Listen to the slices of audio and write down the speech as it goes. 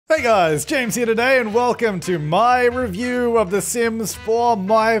Hey guys, James here today and welcome to my review of The Sims 4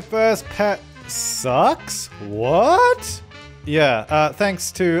 My First Pet Sucks? What? Yeah,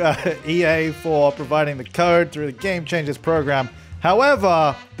 thanks to EA for providing the code through the Game Changers program.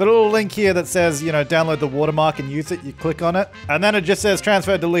 However, the little link here that says, you know, download the watermark and use it, you click on it, and then it just says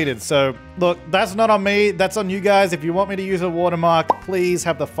transfer deleted. So, look, that's not on me, that's on you guys. If you want me to use a watermark, please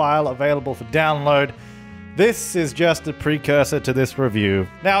have the file available for download. This is just a precursor to this review.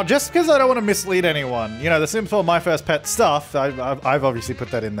 Now, just because I don't want to mislead anyone, you know, The Sims 4 My First Pet stuff, I've obviously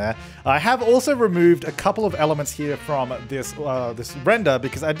put that in there. I have also removed a couple of elements here from this render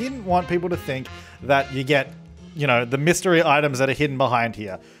because I didn't want people to think that you get, you know, the mystery items that are hidden behind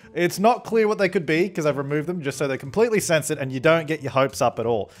here. It's not clear what they could be because I've removed them just so they're completely censored and you don't get your hopes up at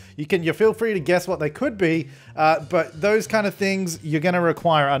all. You feel free to guess what they could be, but those kind of things you're going to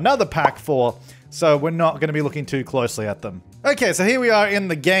require another pack for. So we're not going to be looking too closely at them. Okay, so here we are in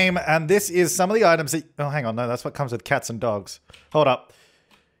the game, and this is some of the items that... Oh, hang on. No, that's what comes with cats and dogs. Hold up.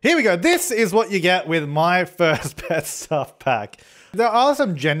 Here we go. This is what you get with My First Pet Stuff pack. There are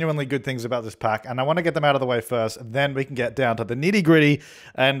some genuinely good things about this pack, and I want to get them out of the way first. Then we can get down to the nitty-gritty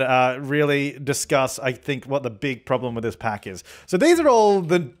and really discuss, I think, what the big problem with this pack is. So these are all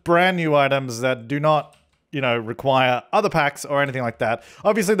the brand new items that do not... you know, require other packs or anything like that.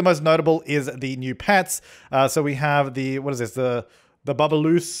 Obviously, the most notable is the new pets. So we have the, what is this? The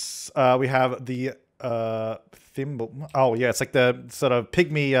Bubaloose. We have the Thimble. Oh yeah, it's like the sort of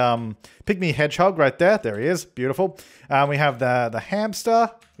pygmy hedgehog right there. There he is. Beautiful. We have the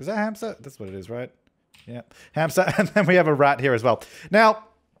hamster. Is that hamster? That's what it is, right? Yeah, hamster. And then we have a rat here as well. Now,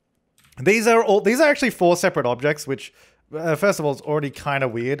 these are actually 4 separate objects, which first of all, it's already kind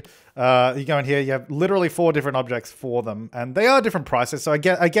of weird. You go in here, you have literally 4 different objects for them, and they are different prices, so I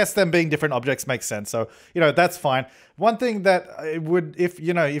guess them being different objects makes sense. So, you know, that's fine. One thing that I would, if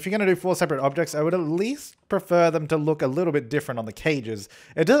you're going to do 4 separate objects, I would at least prefer them to look a little bit different on the cages.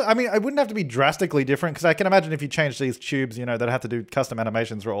 It does, I mean, it wouldn't have to be drastically different, because I can imagine if you change these tubes, you know, they'd have to do custom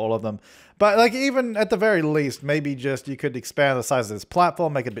animations for all of them. But, like, even at the very least, maybe just you could expand the size of this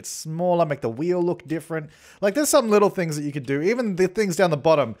platform, make it a bit smaller, make the wheel look different. Like, there's some little things that you could do. Even the things down the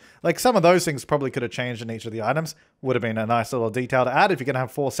bottom, like, some of those things probably could have changed in each of the items. Would have been a nice little detail to add if you're going to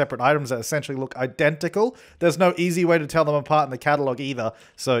have 4 separate items that essentially look identical. There's no easy way to tell them apart in the catalog either.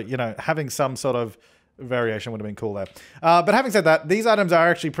 So, you know, having some sort of variation would have been cool there. But having said that, these items are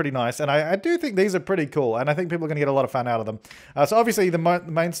actually pretty nice, and I do think these are pretty cool, and I think people are going to get a lot of fun out of them. So obviously the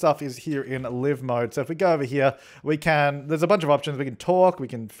main stuff is here in live mode. So if we go over here, there's a bunch of options. We can talk, we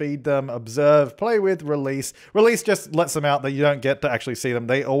can feed them, observe, play with, release. Release just lets them out that you don't get to actually see them.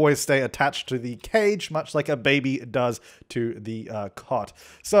 They always stay attached to the cage, much like a baby does to the cot.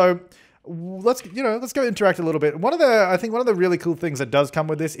 So let's go interact a little bit. I think one of the really cool things that does come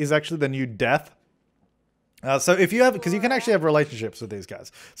with this is actually the new death. So if you have, because you can actually have relationships with these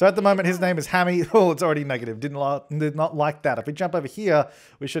guys. So at the moment, his name is Hammy. Oh, it's already negative. Did not like that. If we jump over here,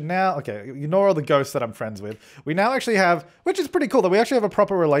 we should now, okay, ignore all the ghosts that I'm friends with. We now actually have, which is pretty cool, that we actually have a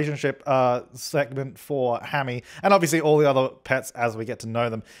proper relationship segment for Hammy, and obviously all the other pets as we get to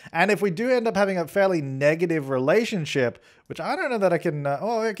know them. And if we do end up having a fairly negative relationship, which I don't know that I can,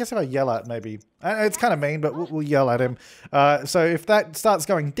 I guess if I yell at maybe, it's kind of mean, but we'll yell at him. So if that starts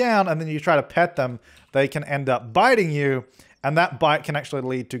going down and then you try to pet them, they can end up biting you, and that bite can actually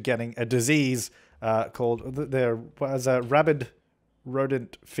lead to getting a disease called rabid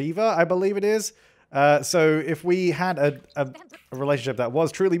rodent fever, I believe it is. So if we had a relationship that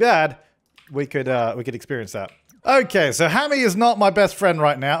was truly bad, we could experience that. Okay, so Hammy is not my best friend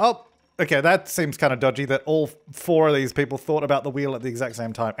right now. Oh, okay, that seems kind of dodgy that all 4 of these people thought about the wheel at the exact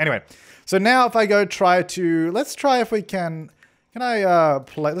same time. Anyway, so now if I go let's try if we can... Can I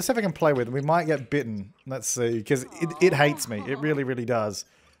play? Let's see if I can play with it. We might get bitten. Let's see, because it hates me. It really, really does.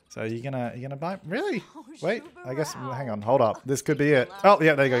 So you gonna bite? Really? Wait, I guess. Hang on, hold up. This could be it. Oh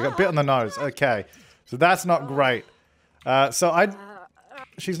yeah, there you go. Got bit on the nose. Okay, so that's not great.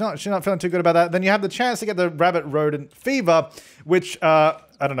 She's not feeling too good about that. Then you have the chance to get the rabbit rodent fever, which I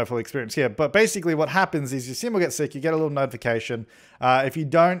don't know if we'll experience here. But basically, what happens is your sim will get sick. You get a little notification. If you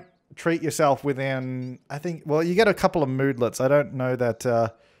don't treat yourself within, I think, well, you get a couple of moodlets. I don't know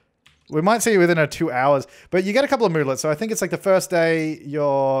that, we might see you within 2 hours, but you get a couple of moodlets. So I think it's like the first day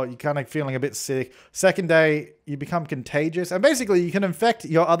you're kind of feeling a bit sick. Second day you become contagious, and basically you can infect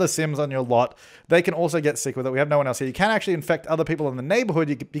your other Sims on your lot. They can also get sick with it. We have no one else here. You can actually infect other people in the neighborhood.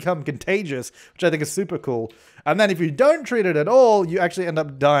 You can become contagious, which I think is super cool. And then if you don't treat it at all, you actually end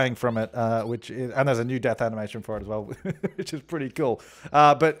up dying from it, and there's a new death animation for it as well, which is pretty cool.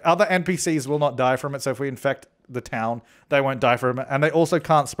 But other NPCs will not die from it. So if we infect the town, they won't die from it. And they also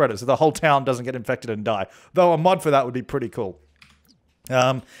can't spread it, so the whole town doesn't get infected and die. Though a mod for that would be pretty cool.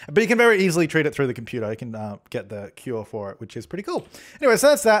 But you can very easily treat it through the computer. You can get the cure for it, which is pretty cool. Anyway, so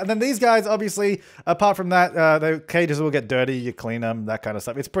that's that. And then these guys, obviously, apart from that, the cages will get dirty. You clean them, that kind of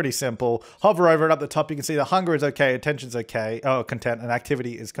stuff. It's pretty simple. Hover over it up the top. You can see the hunger is okay, attention's okay, content, and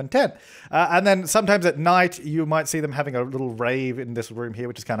activity is content. And then sometimes at night, you might see them having a little rave in this room here,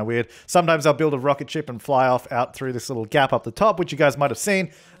 which is kind of weird. Sometimes they'll build a rocket ship and fly off out through this little gap up the top, which you guys might have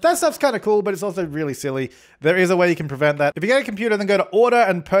seen. That stuff's kind of cool, but it's also really silly. There is a way you can prevent that. If you get a computer, then go to order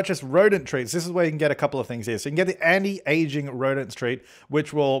and purchase rodent treats. This is where you can get a couple of things here. So you can get the anti-aging rodent treat,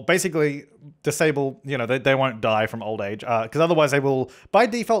 which will basically disable, you know, they won't die from old age. Because otherwise they will, by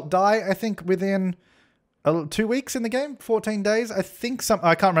default, die, I think, within 2 weeks in the game, 14 days. I think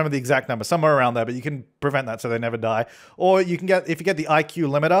I can't remember the exact number, somewhere around there, but you can prevent that so they never die. Or you can get, if you get the IQ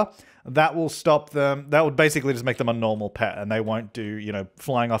limiter, that will stop them. That would basically just make them a normal pet, and they won't do, you know,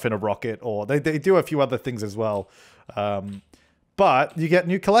 flying off in a rocket, or they do a few other things as well. But you get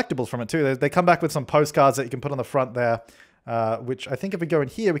new collectibles from it too. They come back with some postcards that you can put on the front there, which I think if we go in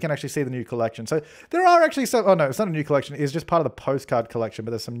here, we can actually see the new collection. So there are actually some, oh no, it's not a new collection. It's just part of the postcard collection,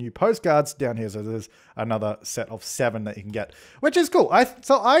 but there's some new postcards down here. So there's another set of 7 that you can get, which is cool. I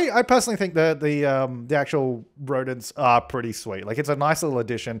personally think that the actual rodents are pretty sweet. Like, it's a nice little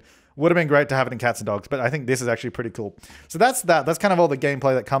addition. Would have been great to have it in Cats and Dogs, but I think this is actually pretty cool. So that's that. That's kind of all the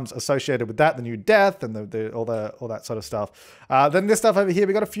gameplay that comes associated with that, the new death and all that sort of stuff. Then this stuff over here,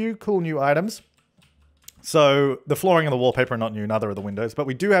 we got a few cool new items. So the flooring and the wallpaper are not new, neither are the windows, but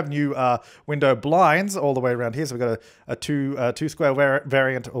we do have new window blinds all the way around here. So we've got a two square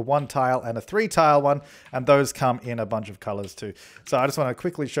variant, a 1 tile and a 3 tile one, and those come in a bunch of colors too. So I just want to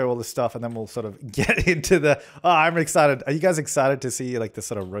quickly show all this stuff, and then we'll sort of get into the, I'm excited. Are you guys excited to see like the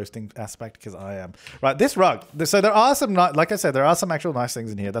sort of roasting aspect? Because I am. Right, this rug. So there are some, like I said, there are some actual nice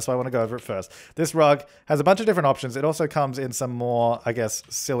things in here. That's why I want to go over it first. This rug has a bunch of different options. It also comes in some more, I guess,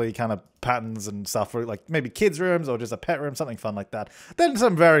 silly kind of patterns and stuff for like maybe kids rooms or just a pet room, something fun like that. Then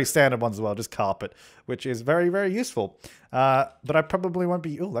some very standard ones as well, just carpet, which is very, very useful. But I probably won't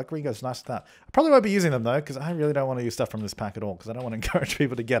be, oh, that green goes nice with that. I probably won't be using them though, because I really don't want to use stuff from this pack at all, because I don't want to encourage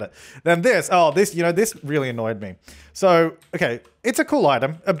people to get it. Then this, you know, this really annoyed me. So, okay, it's a cool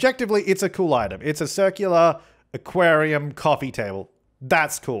item. Objectively, it's a cool item. It's a circular aquarium coffee table.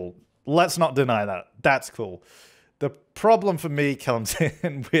 That's cool. Let's not deny that. That's cool. The problem for me comes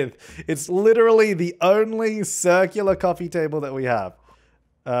in with, it's literally the only circular coffee table that we have.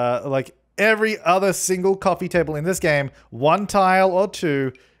 Like every other single coffee table in this game, 1 tile or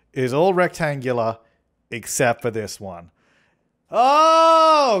 2, is all rectangular except for this one.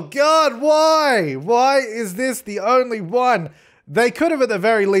 Oh God, why? Why is this the only one? They could have at the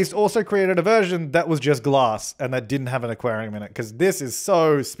very least also created a version that was just glass and that didn't have an aquarium in it, because this is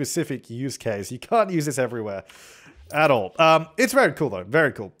so specific use case. You can't use this everywhere. At all. It's very cool though,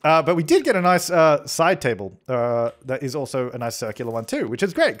 very cool. But we did get a nice side table that is also a nice circular one too, which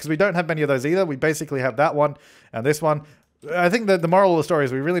is great because we don't have many of those either. We basically have that one and this one. I think that the moral of the story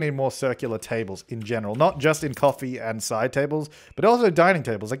is we really need more circular tables in general, not just in coffee and side tables, but also dining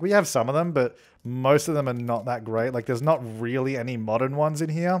tables. Like, we have some of them, but most of them are not that great. Like, there's not really any modern ones in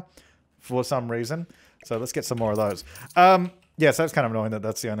here for some reason. So let's get some more of those. Yeah, so it's kind of annoying that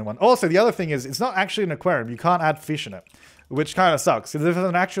that's the only one. Also, the other thing is, it's not actually an aquarium. You can't add fish in it, which kind of sucks. If there's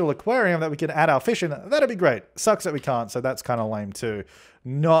an actual aquarium that we can add our fish in, that'd be great. Sucks that we can't, so that's kind of lame too.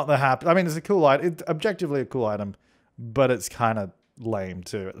 Not the happy. I mean, it's a cool item. It's objectively a cool item, but it's kind of lame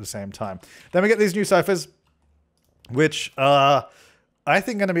too at the same time. Then we get these new sofas, which I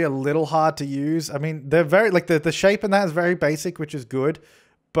think going to be a little hard to use. I mean, they're very, like, the shape in that is very basic, which is good.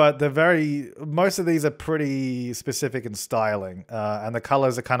 But most of these are pretty specific in styling, and the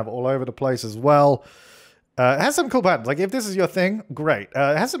colors are kind of all over the place as well. It has some cool patterns. Like, if this is your thing, great.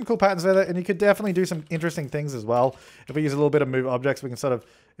 It has some cool patterns with it, and you could definitely do some interesting things as well. If we use a little bit of move objects, we can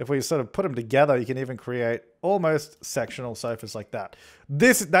if we put them together, you can even create almost sectional sofas like that.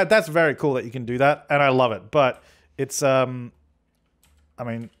 That's very cool that you can do that, and I love it. But it's, I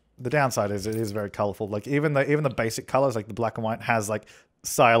mean, the downside is it is very colorful. Like, even the basic colors, like the black and white, has like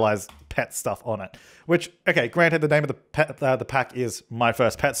stylized pet stuff on it, which, okay, granted, the name of the pack is My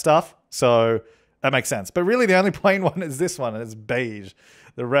First Pet Stuff, so that makes sense. But really, the only plain one is this one, and it's beige.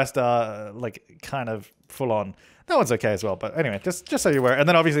 The rest are like kind of full on. That one's okay as well, but anyway, just so you're aware. And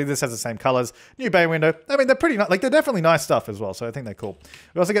then obviously this has the same colors. New bay window. I mean, they're pretty nice. Like, they're definitely nice stuff as well, so I think they're cool.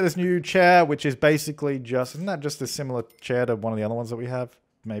 We also get this new chair, which is basically just, isn't that just a similar chair to one of the other ones that we have?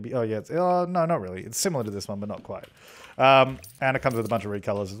 Maybe. Oh yeah. No, not really. It's similar to this one, but not quite. And it comes with a bunch of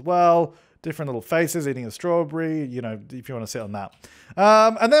recolors as well. different little faces eating a strawberry, you know, if you want to sit on that.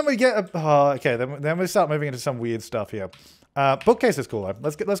 And then we get, okay, then we start moving into some weird stuff here. Bookcase is cool though.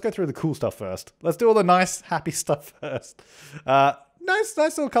 Let's go through the cool stuff first. Let's do all the nice, happy stuff first. Nice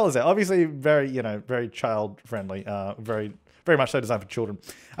little colors there. Obviously very, you know, very child friendly, very much so designed for children.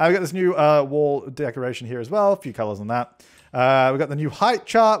 We've got this new wall decoration here as well. A few colors on that. We've got the new height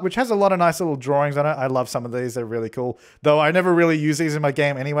chart, which has a lot of nice little drawings on it. I love some of these. They're really cool. Though I never really use these in my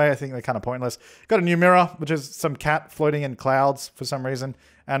game anyway. I think they're kind of pointless. Got a new mirror, which is some cat floating in clouds for some reason.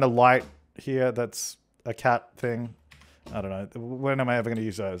 And a light here that's a cat thing. I don't know. When am I ever going to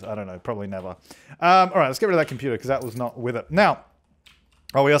use those? I don't know. Probably never. All right, let's get rid of that computer because that was not with it. Now,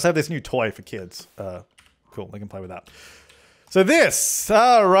 we also have this new toy for kids. Cool, they can play with that. So this,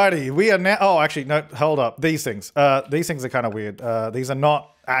 alrighty, we are now, oh, actually, no, hold up. These things are kind of weird. These are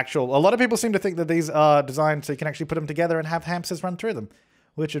not actual. A lot of people seem to think that these are designed so you can actually put them together and have hamsters run through them,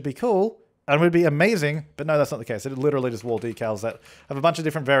 which would be cool and would be amazing, but no, that's not the case. It's literally just wall decals that have a bunch of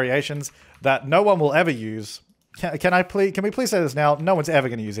different variations that no one will ever use. Can we please say this now? No one's ever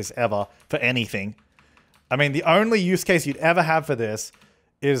going to use this ever for anything. I mean, the only use case you'd ever have for this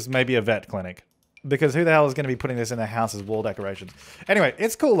is maybe a vet clinic. Because who the hell is going to be putting this in their house as wall decorations? Anyway,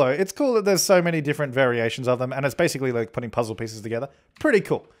 it's cool though. It's cool that there's so many different variations of them, and it's basically like putting puzzle pieces together. Pretty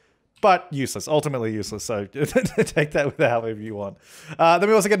cool. But useless. Ultimately useless, so take that with however you want. Then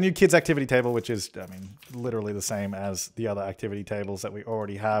we also get a new kids activity table, which is, I mean, literally the same as the other activity tables that we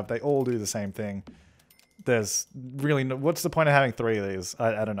already have. They all do the same thing. There's really no, what's the point of having 3 of these?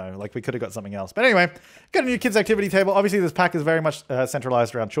 I don't know. Like, we could have got something else. But anyway, got a new kids activity table. Obviously, this pack is very much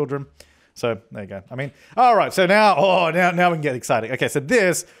centralized around children. So there you go. I mean, all right. So now, now we can get exciting. Okay,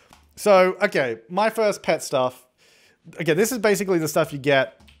 okay, my first pet stuff. Okay, this is basically the stuff you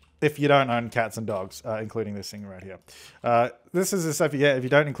get if you don't own cats and dogs, including this thing right here. This is the stuff you get if you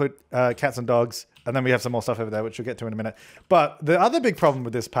don't include cats and dogs, and then we have some more stuff over there, which we'll get to in a minute. But the other big problem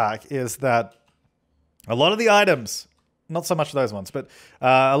with this pack is that a lot of the items, not so much those ones, but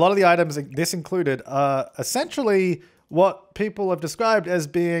a lot of the items, this included, essentially what people have described as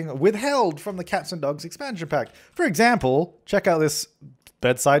being withheld from the Cats and Dogs expansion pack. For example, check out this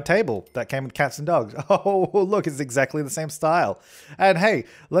bedside table that came with cats and dogs. Oh, look, it's exactly the same style. And hey,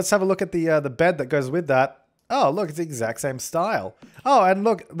 let's have a look at the bed that goes with that. Oh, look, it's the exact same style. Oh, and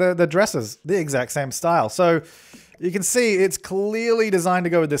look, the dresses, the exact same style. So you can see it's clearly designed to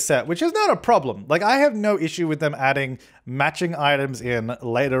go with this set, which is not a problem. Like, I have no issue with them adding matching items in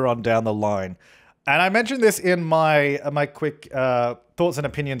later on down the line. And I mentioned this in my quick thoughts and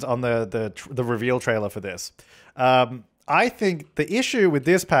opinions on the reveal trailer for this. I think the issue with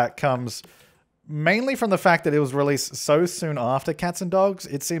this pack comes mainly from the fact that it was released so soon after Cats and Dogs.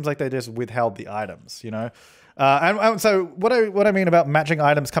 It seems like they just withheld the items, you know? And so what I mean about matching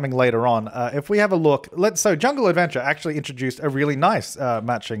items coming later on, if we have a look, so Jungle Adventure actually introduced a really nice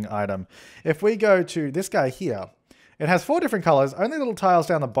matching item. If we go to this guy here, it has 4 different colors, only little tiles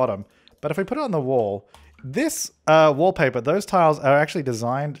down the bottom. But if we put it on the wall, this wallpaper, those tiles are actually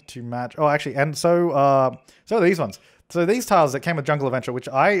designed to match. Oh, actually, and so are these ones. So these tiles that came with Jungle Adventure, which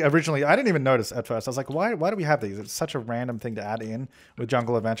I didn't even notice at first. I was like, why do we have these? It's such a random thing to add in with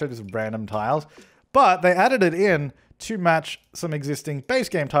Jungle Adventure, just random tiles. But they added it in to match some existing base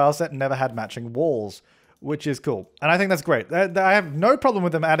game tiles that never had matching walls, which is cool. And I think that's great. I have no problem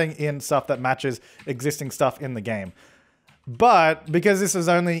with them adding in stuff that matches existing stuff in the game. But because this is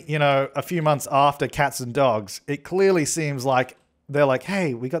only, you know, a few months after Cats and Dogs, it clearly seems like they're like,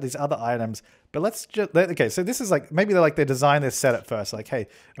 hey, we got these other items, but let's just, okay, so this is like, maybe they design this set at first, like, hey,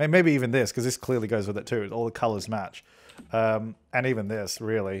 maybe even this, because this clearly goes with it too. All the colors match. And even this,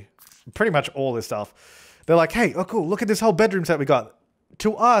 really. Pretty much all this stuff. They're like, hey, oh cool, look at this whole bedroom set we got.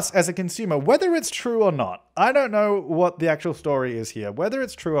 To us as a consumer, whether it's true or not, I don't know what the actual story is here, whether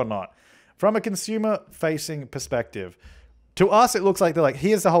it's true or not. From a consumer-facing perspective, to us, it looks like they're like,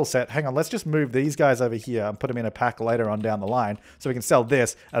 here's the whole set. Hang on, let's just move these guys over here and put them in a pack later on down the line so we can sell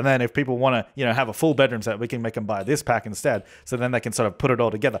this. And then if people want to, you know, have a full bedroom set, we can make them buy this pack instead. So then they can sort of put it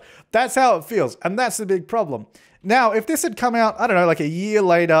all together. That's how it feels. And that's the big problem. Now, if this had come out, I don't know, like a year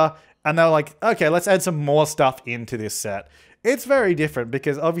later, and they're like, okay, let's add some more stuff into this set. It's very different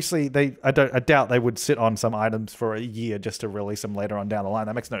because obviously I doubt they would sit on some items for a year just to release them later on down the line.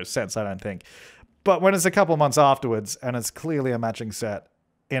 That makes no sense, I don't think. But when it's a couple months afterwards and it's clearly a matching set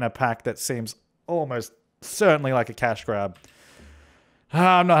in a pack that seems almost certainly like a cash grab,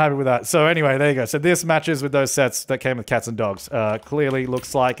 I'm not happy with that. So anyway, there you go. So this matches with those sets that came with Cats and Dogs. Clearly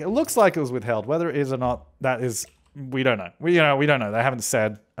looks like it was withheld. Whether it is or not, that is, we don't know. We don't know. They haven't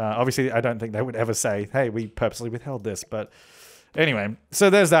said. Obviously, I don't think they would ever say, hey, we purposely withheld this. But Anyway, so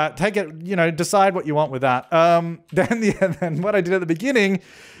there's that. Take it, you know, decide what you want with that. Then what I did at the beginning,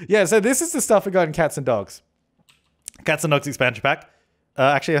 yeah, so this is the stuff we got in Cats and Dogs. Cats and Dogs expansion pack.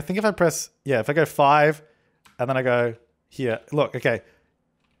 Actually, I think if I press, yeah, if I go 5 and then I go here, look, okay.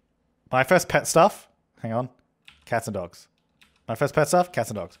 My first pet stuff, hang on, Cats and Dogs. My first pet stuff, Cats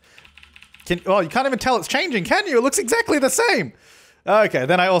and Dogs. Oh, you can't even tell it's changing, can you? It looks exactly the same. Okay,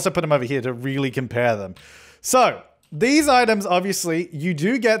 then I also put them over here to really compare them. So, these items, obviously, you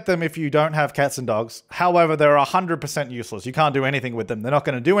do get them if you don't have Cats and Dogs. However, they're 100% useless. You can't do anything with them. They're not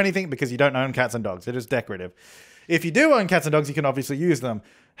going to do anything because you don't own Cats and Dogs. They're just decorative. If you do own Cats and Dogs, you can obviously use them.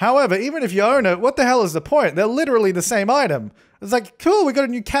 However, even if you own it, what the hell is the point? They're literally the same item. It's like, cool, we got a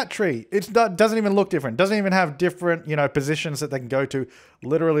new cat tree. It doesn't even look different. Doesn't even have different, you know, positions that they can go to.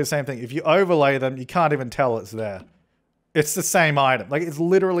 Literally the same thing. If you overlay them, you can't even tell it's there. It's the same item. Like, it's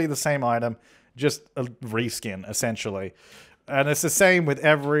literally the same item. Just a reskin, essentially. And it's the same with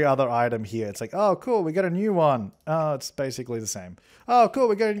every other item here. It's like, oh, cool, we got a new one. Oh, it's basically the same. Oh, cool,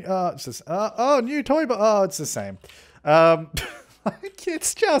 we got a it's just, new toy, but oh, it's the same. Like,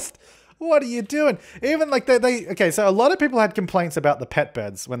 it's just, what are you doing? Even like okay, so a lot of people had complaints about the pet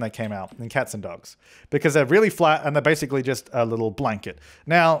beds when they came out in Cats and Dogs because they're really flat and they're basically just a little blanket.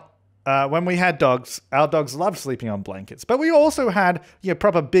 Now, when we had dogs, our dogs loved sleeping on blankets, but we also had, you know,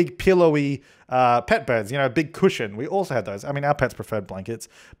 proper big pillowy pet beds, you know, big cushion. We also had those. I mean, our pets preferred blankets,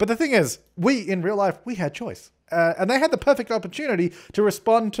 but the thing is, in real life, we had choice. And they had the perfect opportunity to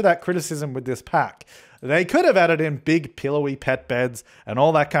respond to that criticism with this pack. They could have added in big pillowy pet beds and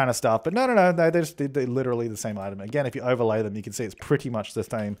all that kind of stuff, but no, they just did literally the same item. Again, if you overlay them, you can see it's pretty much the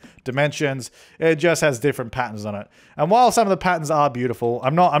same dimensions. It just has different patterns on it. And while some of the patterns are beautiful,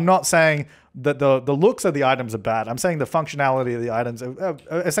 I'm not saying that the looks of the items are bad. I'm saying the functionality of the items are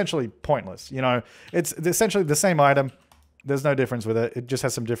essentially pointless. You know, it's essentially the same item. There's no difference with it. It just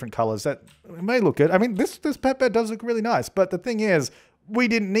has some different colors that may look good. I mean, this pet bed does look really nice, but the thing is, we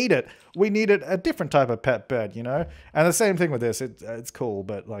didn't need it. We needed a different type of pet bed, you know? And the same thing with this. It's cool,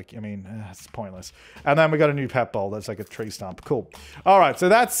 but like, I mean, it's pointless. And then we got a new pet bowl that's like a tree stump. Cool. All right, so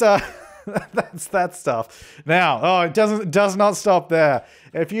that's that's that stuff. Now, oh, it does not stop there.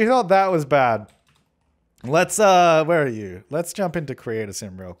 If you thought that was bad, let's where are you? Let's jump into Creator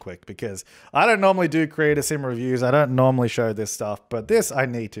Sim real quick because I don't normally do Creator Sim reviews. I don't normally show this stuff, but this I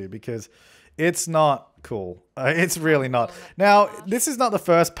need to because it's not cool. It's really not. Now, this is not the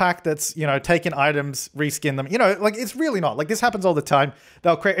first pack that's, you know, taken items, reskin them. You know, like, it's really not. Like, this happens all the time.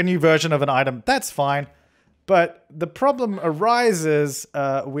 They'll create a new version of an item. That's fine. But the problem arises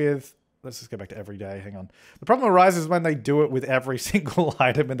with... Let's just go back to every day. Hang on. The problem arises when they do it with every single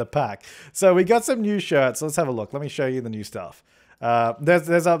item in the pack. So we got some new shirts. Let's have a look. Let me show you the new stuff. I'm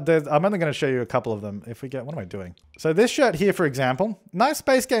only going to show you a couple of them. If we get, what am I doing? So this shirt here, for example, nice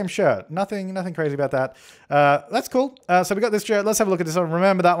space game shirt. Nothing crazy about that. That's cool. So we got this shirt. Let's have a look at this one.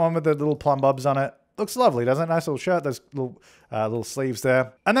 Remember that one with the little plum bobs on it? Looks lovely, doesn't it? Nice little shirt. Those little sleeves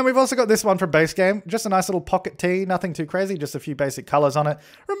there. And then we've also got this one from base game. Just a nice little pocket tee. Nothing too crazy. Just a few basic colors on it.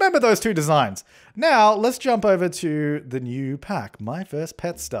 Remember those two designs. Now let's jump over to the new pack. My First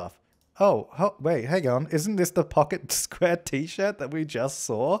Pet stuff. Oh, wait, hang on. Isn't this the pocket square t-shirt that we just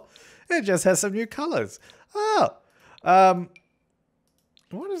saw? It just has some new colors. Oh,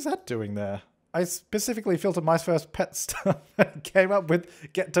 what is that doing there? I specifically filtered My First Pet stuff and came up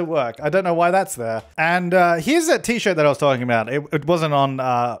with Get to Work. I don't know why that's there. And here's that t-shirt that I was talking about. It wasn't on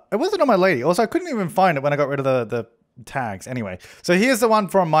my lady. Also, I couldn't even find it when I got rid of the tags. Anyway, so here's the one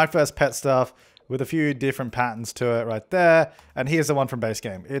from My First Pet stuff, with a few different patterns to it right there. And here's the one from base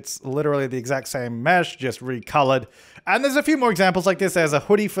game. It's literally the exact same mesh, just recolored. And there's a few more examples like this. There's a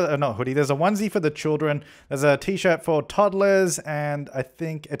hoodie for, not hoodie, there's a onesie for the children. There's a t-shirt for toddlers, and I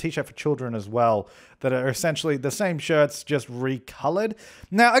think a t-shirt for children as well, that are essentially the same shirts, just recolored.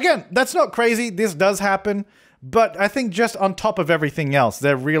 Now, again, that's not crazy. This does happen. But I think just on top of everything else,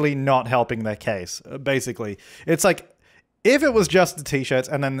 they're really not helping their case, basically. It's like, if it was just the t-shirts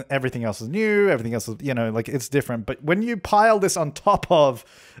and then everything else is new, everything else is, you know, like, it's different. But when you pile this on top of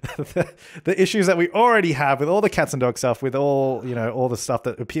the issues that we already have with all the Cats and Dogs stuff, with all, you know, all the stuff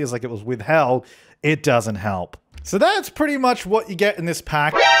that appears like it was withheld, it doesn't help. So that's pretty much what you get in this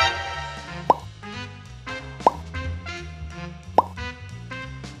pack.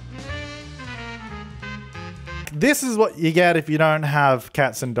 This is what you get if you don't have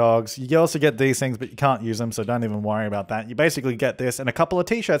Cats and Dogs. You also get these things, but you can't use them, so don't even worry about that. You basically get this and a couple of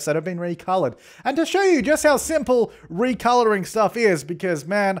t-shirts that have been recolored. And to show you just how simple recoloring stuff is, because,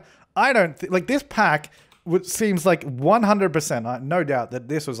 man, I don't think, like, this pack seems like 100%, no doubt that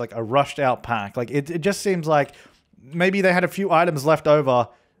this was like a rushed out pack. Like, it just seems like maybe they had a few items left over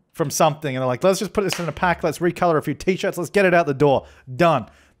from something and they're like, let's just put this in a pack, let's recolor a few t-shirts, let's get it out the door. Done.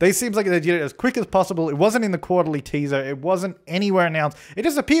 They seems like they did it as quick as possible. It wasn't in the quarterly teaser. It wasn't anywhere announced. It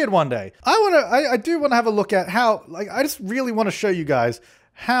just appeared one day. I do want to have a look at how, like, I just really want to show you guys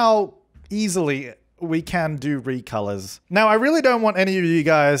how easily we can do recolors. Now, I really don't want any of you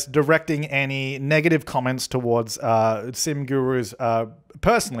guys directing any negative comments towards Sim Gurus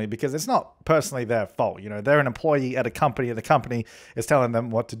personally, because it's not personally their fault. You know, they're an employee at a company and the company is telling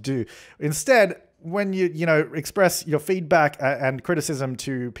them what to do. Instead, when you know, express your feedback and criticism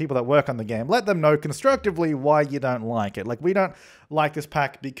to people that work on the game, let them know constructively why you don't like it. Like, we don't like this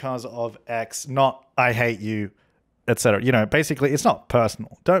pack because of X, not I hate you, etc. You know, basically, it's not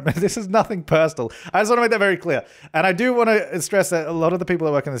personal. This is nothing personal. I just want to make that very clear. And I do want to stress that a lot of the people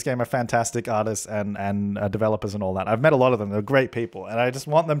that work in this game are fantastic artists and developers and all that. I've met a lot of them. They're great people. And I just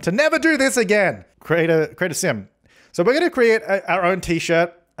want them to never do this again. Create a sim. So we're going to create our own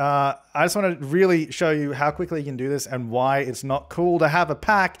t-shirt. I just want to really show you how quickly you can do this and why it's not cool to have a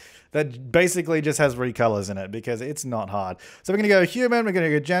pack that basically just has recolors in it, because it's not hard. So we're going to go human, we're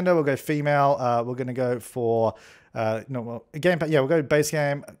going to go gender, we'll go female, we're going to go for, gameplay, yeah, we'll go base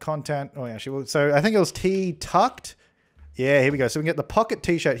game, content, oh yeah, so I think it was T-tucked. Yeah, here we go. So we can get the pocket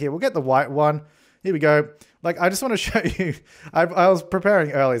t-shirt here. We'll get the white one. Here we go. Like, I just want to show you, I was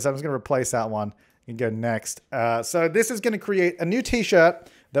preparing early, so I'm just going to replace that one and go next. So this is going to create a new t-shirt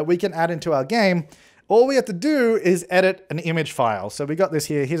that we can add into our game. All we have to do is edit an image file. So we got this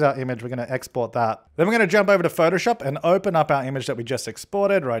here. Here's our image. We're going to export that. Then we're going to jump over to Photoshop and open up our image that we just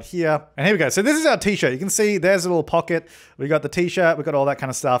exported right here. And here we go. So this is our t-shirt. You can see there's a little pocket. We got the t-shirt. We got all that kind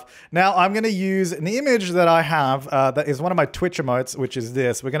of stuff. Now I'm going to use an image that I have that is one of my Twitch emotes, which is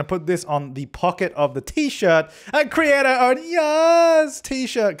this. We're going to put this on the pocket of the t-shirt and create our own yes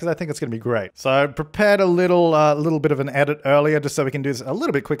t-shirt, because I think it's going to be great. So I prepared a little bit of an edit earlier just so we can do this a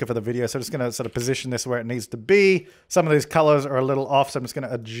little bit quicker for the video. So I'm just going to sort of position this where it needs to be. Some of these colors are a little off, so I'm just going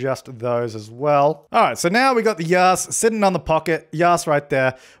to adjust those as well. All right, so now we got the Yas sitting on the pocket. Yas right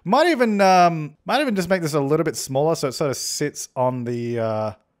there. Might even just make this a little bit smaller so it sort of sits on the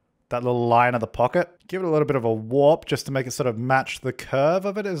that little line of the pocket. Give it a little bit of a warp just to make it sort of match the curve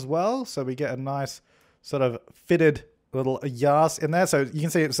of it as well, so we get a nice sort of fitted little Yas in there. So you can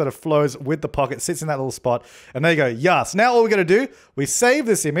see it sort of flows with the pocket, sits in that little spot. And there you go, Yas. Now all we're going to do, we save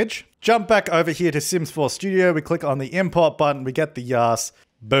this image, jump back over here to Sims 4 Studio. We click on the import button. We get the Yas.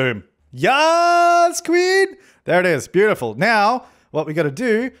 Boom. Yas, queen. There it is. Beautiful. Now what we got to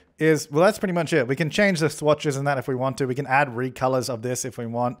do is, well, that's pretty much it. We can change the swatches and that if we want to. We can add recolors of this if we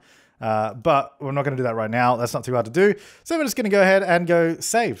want. But we're not going to do that right now. That's not too hard to do. So we're just going to go ahead and go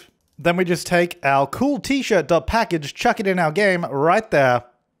save. Then we just take our cool t-shirt.package, chuck it in our game right there,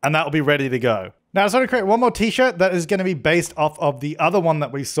 and that will be ready to go. Now, I just want to create one more t-shirt that is going to be based off of the other one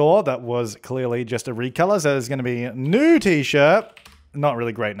that we saw that was clearly just a recolor. So it's going to be a new t-shirt, not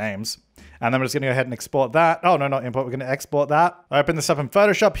really great names. And then we're just going to go ahead and export that. Oh, no, not import. We're going to export that. I open this up in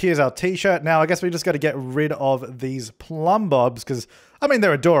Photoshop. Here's our t-shirt. Now, I guess we just got to get rid of these plum bobs because, I mean,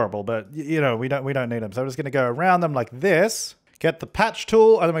 they're adorable, but, you know, we don't need them. So I'm just going to go around them like this. Get the patch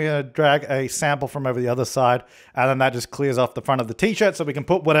tool, and then we're going to drag a sample from over the other side, and then that just clears off the front of the t-shirt so we can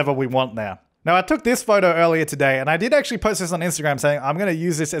put whatever we want there. Now, I took this photo earlier today, and I did actually post this on Instagram saying I'm going to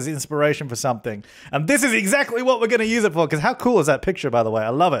use this as inspiration for something. And this is exactly what we're going to use it for, because how cool is that picture, by the way? I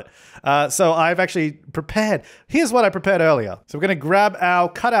love it. So I've actually prepared. Here's what I prepared earlier. So we're going to grab our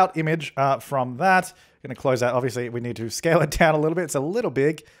cutout image from that. Going to close that. Obviously, we need to scale it down a little bit. It's a little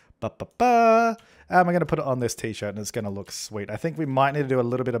big. And we're going to put it on this t-shirt and it's going to look sweet. I think we might need to do a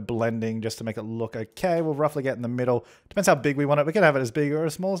little bit of blending just to make it look okay. We'll roughly get in the middle. Depends how big we want it. We can have it as big or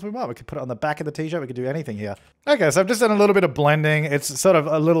as small as we want. We could put it on the back of the t-shirt. We could do anything here. Okay, so I've just done a little bit of blending. It's sort of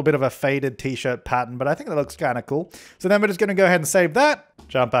a little bit of a faded t-shirt pattern, but I think it looks kind of cool. So then we're just going to go ahead and save that.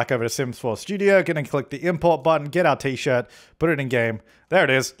 Jump back over to Sims 4 Studio. Going to click the import button, get our t-shirt, put it in game. There it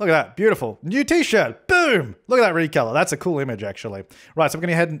is. Look at that. Beautiful. New t-shirt. Boom. Look at that recolor. That's a cool image, actually. Right, so we're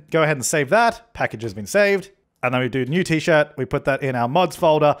going to go ahead and save that. Package has been saved. And then we do new t-shirt. We put that in our mods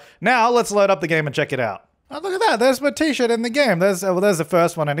folder. Now let's load up the game and check it out. Oh, look at that. There's my t-shirt in the game. There's the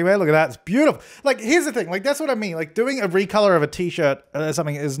first one anyway. Look at that. It's beautiful. Like, here's the thing. Like, that's what I mean. Like, doing a recolor of a t-shirt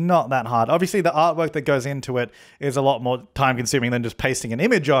something is not that hard. Obviously, the artwork that goes into it is a lot more time consuming than just pasting an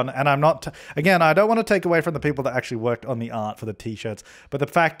image on. And I'm not, again, I don't want to take away from the people that actually worked on the art for the t-shirts. But the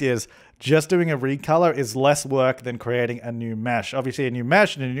fact is, just doing a recolor is less work than creating a new mesh. Obviously, a new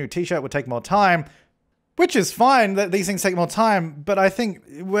mesh and a new t-shirt would take more time. Which is fine that these things take more time, but I think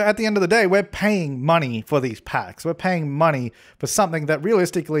at the end of the day, we're paying money for these packs. We're paying money for something that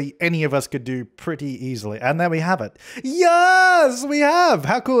realistically any of us could do pretty easily. And there we have it. Yes, we have.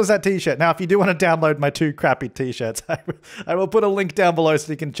 How cool is that t-shirt? Now, if you do want to download my 2 crappy t-shirts, I will put a link down below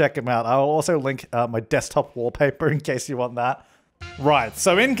so you can check them out. I will also link my desktop wallpaper in case you want that. Right,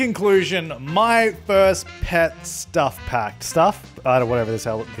 so in conclusion, my first pet stuff pack. Stuff? I don't know, whatever this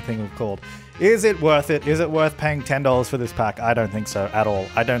hell the thing was called. Is it worth it? Is it worth paying $10 for this pack? I don't think so at all.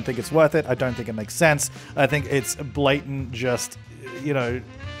 I don't think it's worth it. I don't think it makes sense. I think it's blatant just, you know,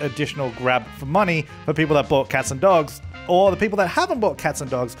 additional grab for money for people that bought cats and dogs, or the people that haven't bought cats and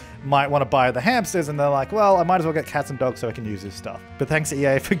dogs might want to buy the hamsters and they're like, well, I might as well get cats and dogs so I can use this stuff. But thanks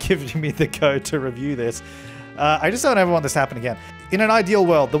EA for giving me the code to review this. I just don't ever want this to happen again. In an ideal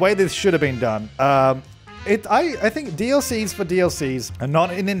world, the way this should have been done, I think DLCs for DLCs are not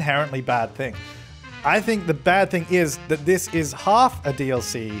an inherently bad thing. I think the bad thing is that this is half a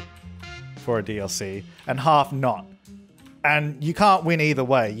DLC for a DLC and half not. And you can't win either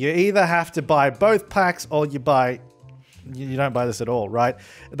way. You either have to buy both packs or you don't buy this at all, right?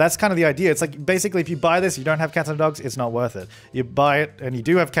 That's kind of the idea. It's like, basically, if you buy this, you don't have cats and dogs, it's not worth it. You buy it and you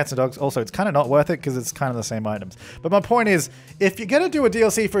do have cats and dogs, also, it's kind of not worth it because it's kind of the same items. But my point is, if you're going to do a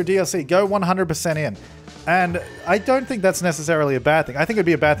DLC for a DLC, go 100% in. And I don't think that's necessarily a bad thing. I think it'd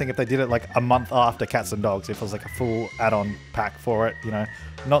be a bad thing if they did it like a month after Cats and Dogs, if it was like a full add-on pack for it, you know.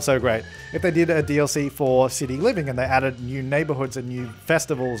 Not so great. If they did a DLC for City Living and they added new neighborhoods and new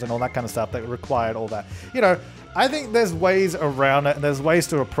festivals and all that kind of stuff that required all that. You know, I think there's ways around it and there's ways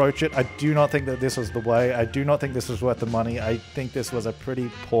to approach it. I do not think that this was the way. I do not think this was worth the money. I think this was a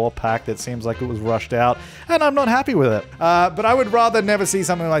pretty poor pack that seems like it was rushed out and I'm not happy with it. But I would rather never see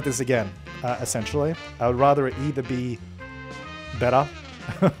something like this again, essentially. I would rather it either be better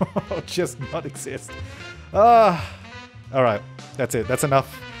or just not exist. All right, that's it. That's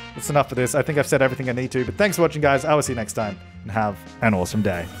enough. That's enough for this. I think I've said everything I need to, but thanks for watching, guys. I will see you next time and have an awesome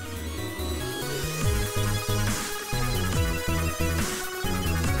day.